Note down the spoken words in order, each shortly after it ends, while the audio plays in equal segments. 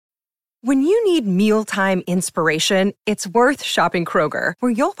When you need mealtime inspiration, it's worth shopping Kroger,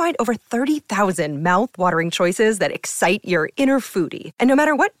 where you'll find over 30,000 mouth-watering choices that excite your inner foodie. And no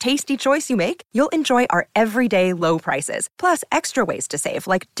matter what tasty choice you make, you'll enjoy our everyday low prices, plus extra ways to save,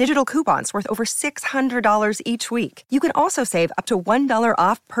 like digital coupons worth over $600 each week. You can also save up to $1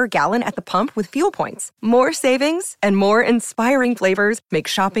 off per gallon at the pump with fuel points. More savings and more inspiring flavors make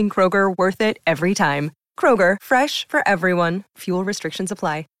shopping Kroger worth it every time. Kroger, fresh for everyone. Fuel restrictions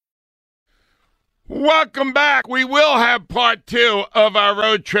apply. Welcome back. We will have part 2 of our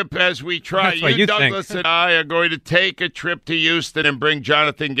road trip as we try. You, Douglas, and I are going to take a trip to Houston and bring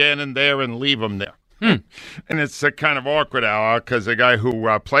Jonathan Gannon there and leave him there. And it's a kind of awkward hour because the guy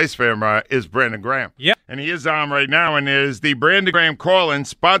who plays for him is Brandon Graham. Yep. And he is on right now, and it is the Brandon Graham call-in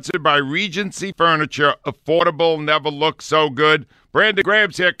sponsored by Regency Furniture. Affordable, never looked so good. Brandon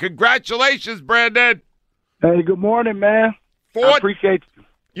Graham's here. Congratulations, Brandon. Hey, good morning, man. I appreciate you.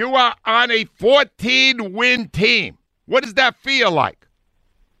 You are on a 14-win team. What does that feel like?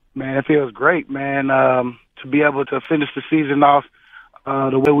 Man, it feels great, man, to be able to finish the season off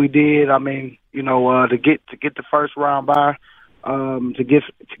the way we did. I mean, to get the first round bye, to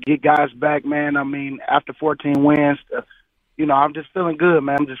get guys back, man. I mean, after 14 wins, I'm just feeling good,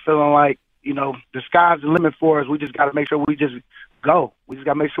 man. I'm just feeling like, the sky's the limit for us. We just got to make sure we just go. We just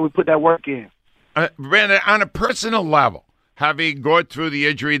got to make sure we put that work in. Brandon, on a personal level, having gone through the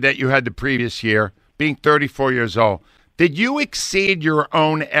injury that you had the previous year, being 34 years old, did you exceed your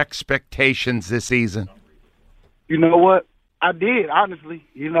own expectations this season? You know what? I did, honestly.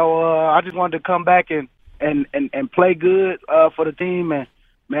 I just wanted to come back and play good for the team, and,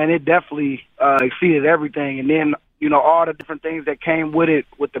 man, it definitely exceeded everything. And then, all the different things that came with it,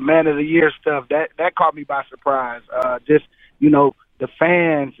 with the Man of the Year stuff, that caught me by surprise. The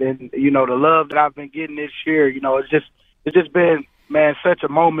fans and, the love that I've been getting this year, it's just been, man, such a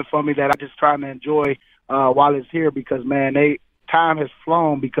moment for me that I'm just trying to enjoy while it's here because, man, time has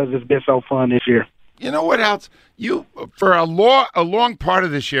flown because it's been so fun this year. You know what else? You, for a long part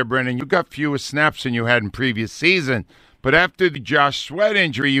of this year, Brendan, you got fewer snaps than you had in previous season. But after the Josh Sweat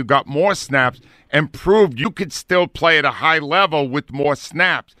injury, you got more snaps and proved you could still play at a high level with more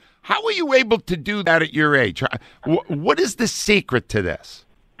snaps. How were you able to do that at your age? What is the secret to this?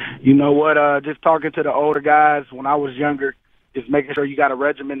 You know what? Just talking to the older guys when I was younger, just making sure you got a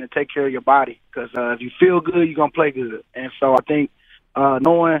regimen and take care of your body. Because if you feel good, you're going to play good. And so I think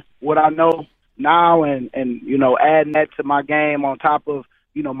knowing what I know now and adding that to my game on top of,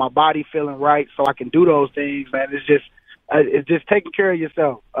 my body feeling right so I can do those things, man, it's just taking care of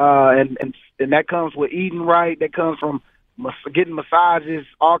yourself. And that comes with eating right. That comes from getting massages,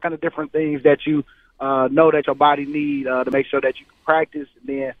 all kind of different things that you know that your body need to make sure that you can practice, and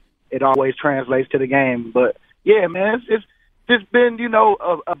then it always translates to the game. But, yeah, man, it's just been,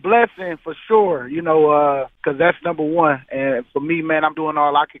 a blessing for sure, because that's number one. And for me, man, I'm doing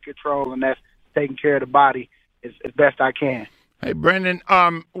all I can control, and that's taking care of the body as best I can. Hey, Brendan,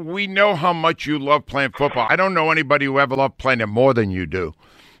 we know how much you love playing football. I don't know anybody who ever loved playing it more than you do.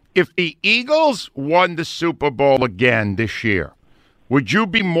 If the Eagles won the Super Bowl again this year, would you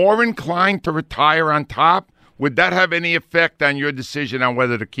be more inclined to retire on top? Would that have any effect on your decision on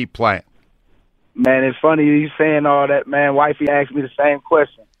whether to keep playing? Man, it's funny you saying all that, man. Wifey asked me the same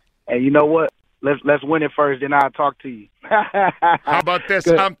question. And you know what? Let's win it first, then I'll talk to you. How about this?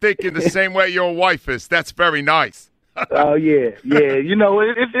 I'm thinking the same way your wife is. That's very nice. Oh, yeah.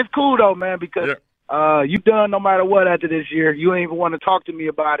 It's cool, though, man, because you done no matter what after this year. You ain't even want to talk to me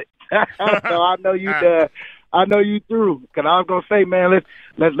about it. So I know you done. I know you through. Because I was going to say, man,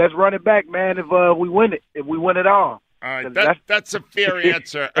 let's run it back, man, if we win it. If we win it all. All right, that's a fair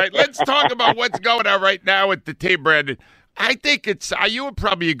answer. All right, let's talk about what's going on right now with the team, Brandon. I think you would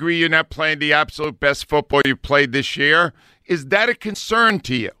probably agree you're not playing the absolute best football you've played this year. Is that a concern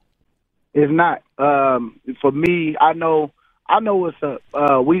to you? It's not. For me, I know what's up.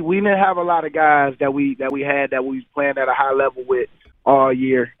 We didn't have a lot of guys that we was playing at a high level with all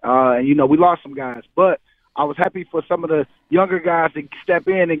year. And we lost some guys. But I was happy for some of the younger guys to step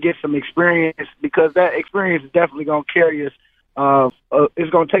in and get some experience because that experience is definitely going to carry us. It's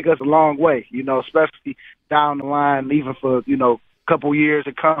going to take us a long way, especially down the line, even for, a couple years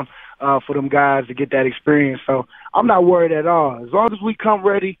to come for them guys to get that experience. So I'm not worried at all. As long as we come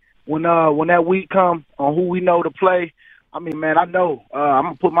ready when that week come on who we know to play, I mean, man, I know I'm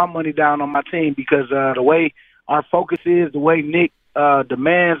going to put my money down on my team because the way our focus is, the way Nick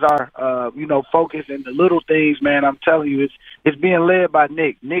demands our, focus and the little things, man, I'm telling you, it's being led by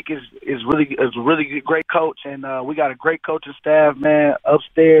Nick. Nick is a really great coach, and we got a great coaching staff, man,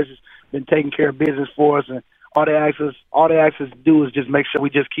 upstairs has been taking care of business for us, and all they ask us to do is just make sure we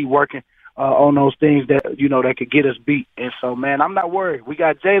just keep working on those things that that could get us beat. And so, man, I'm not worried. We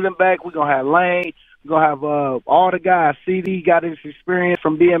got Jalen back. We're gonna have Lane. We're gonna have all the guys. CD got his experience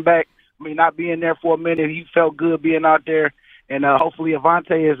from being back. I mean, not being there for a minute. He felt good being out there. And hopefully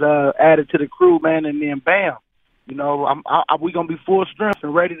Avante is added to the crew, man, and then bam, we're going to be full strength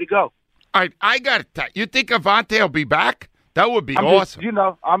and ready to go. All right, I got it. You think Avante will be back? That would be awesome.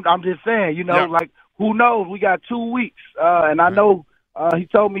 I'm just saying, like, who knows? We got 2 weeks. And I know he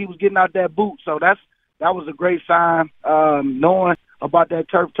told me he was getting out that boot, so that was a great sign, knowing about that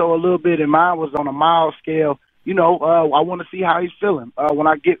turf toe a little bit, and mine was on a mild scale. I want to see how he's feeling when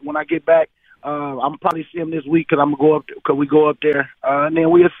I get back. I'm probably see him this week because we go up there, and then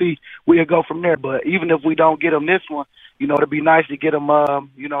we'll go from there. But even if we don't get him this one, it'd be nice to get him,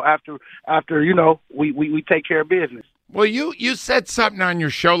 after we take care of business. Well, you said something on your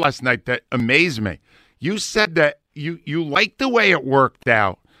show last night that amazed me. You said that you liked the way it worked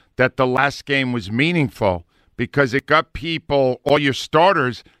out, that the last game was meaningful because it got people, all your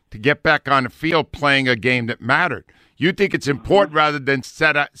starters, to get back on the field playing a game that mattered. You think it's important rather than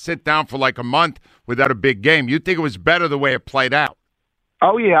sit down for like a month without a big game. You think it was better the way it played out.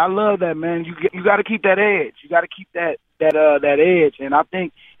 Oh yeah, I love that, man. You got to keep that edge. You got to keep that edge. And I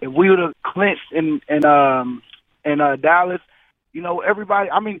think if we would have clinched in Dallas,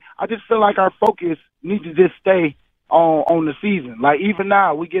 everybody. I mean, I just feel like our focus needs to just stay on the season. Like even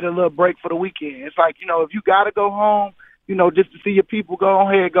now, we get a little break for the weekend. It's like if you got to go home, just to see your people, go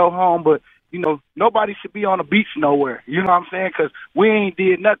ahead, go home, but. Nobody should be on the beach nowhere. You know what I'm saying? Because we ain't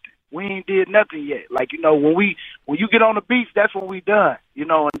did nothing. We ain't did nothing yet. Like, when you get on the beach, that's when we done.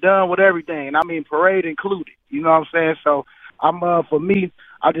 And done with everything. And I mean, parade included. You know what I'm saying? So, for me,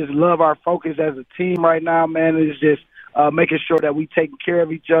 I just love our focus as a team right now, man. It's just making sure that we taking care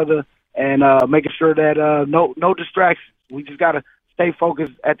of each other and making sure that no distractions. We just got to stay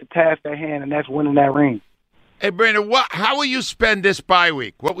focused at the task at hand, and that's winning that ring. Hey, Brandon, how will you spend this bye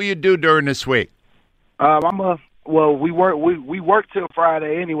week? What will you do during this week? We work till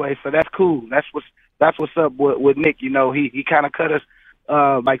Friday anyway, so that's cool. That's what's up with Nick. He kind of cut us,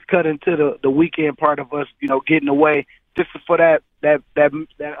 cut into the weekend part of us, getting away just for that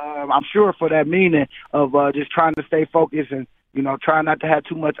I'm sure for that meaning of just trying to stay focused and trying not to have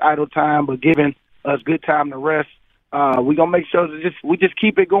too much idle time, but giving us good time to rest. We're gonna make sure that we just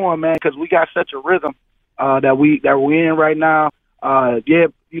keep it going, man, because we got such a rhythm. That we're in right now.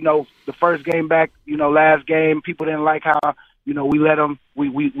 The first game back, last game, people didn't like how, we let them,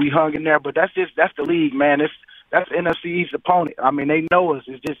 we hung in there, but that's the league, man. That's NFC East opponent. I mean, they know us.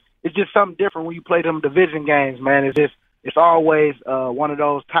 It's just something different when you play them division games, man. It's always one of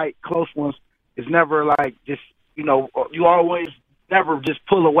those tight, close ones. It's never like just, you always never just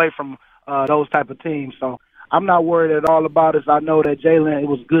pull away from those type of teams. So I'm not worried at all about it. I know that Jalen, it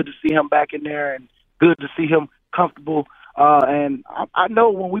was good to see him back in there and good to see him comfortable. And I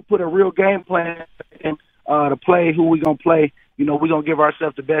know when we put a real game plan in to play who we're going to play, we're going to give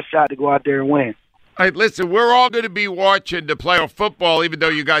ourselves the best shot to go out there and win. All right, listen, we're all going to be watching the playoff football, even though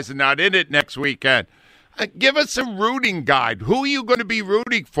you guys are not in it next weekend. Give us a rooting guide. Who are you going to be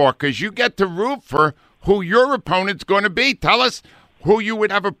rooting for? Because you get to root for who your opponent's going to be. Tell us who you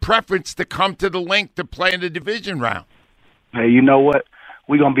would have a preference to come to the link to play in the division round. Hey, you know what?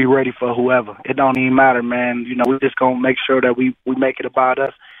 We're going to be ready for whoever. It don't even matter, man. We're just going to make sure that we make it about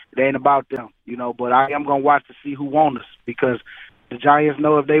us. It ain't about them, But I am going to watch to see who won us because the Giants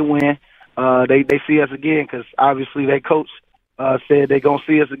know if they win, they see us again because obviously their coach said they're going to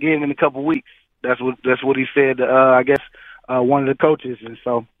see us again in a couple weeks. That's what he said, I guess, one of the coaches. And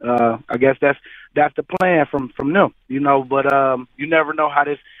so I guess that's the plan from them, But you never know how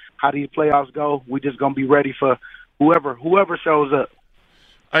these playoffs go. We're just going to be ready for whoever shows up.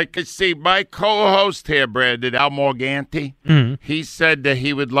 I could see my co-host here, Brandon, Al Morganti. Mm-hmm. He said that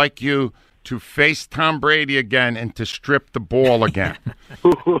he would like you to face Tom Brady again and to strip the ball again.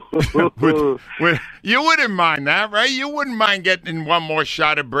 You wouldn't mind that, right? You wouldn't mind getting one more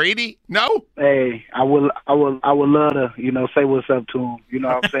shot at Brady? No? Hey, I would love to, say what's up to him. You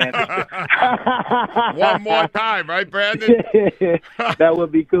know what I'm saying? One more time, right, Brandon? That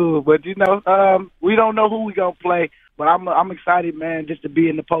would be cool. But, we don't know who we're going to play. But I'm excited, man, just to be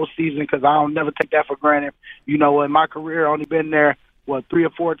in the postseason because I'll never take that for granted. In my career, I've only been there, 3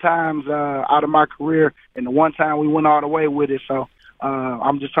 or 4 times out of my career, and the one time we went all the way with it. So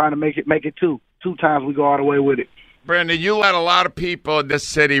I'm just trying to make it 2 times we go all the way with it. Brandon, you let a lot of people in this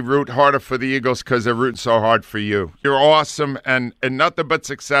city root harder for the Eagles because they're rooting so hard for you. You're awesome and nothing but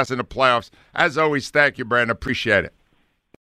success in the playoffs. As always, thank you, Brandon. Appreciate it.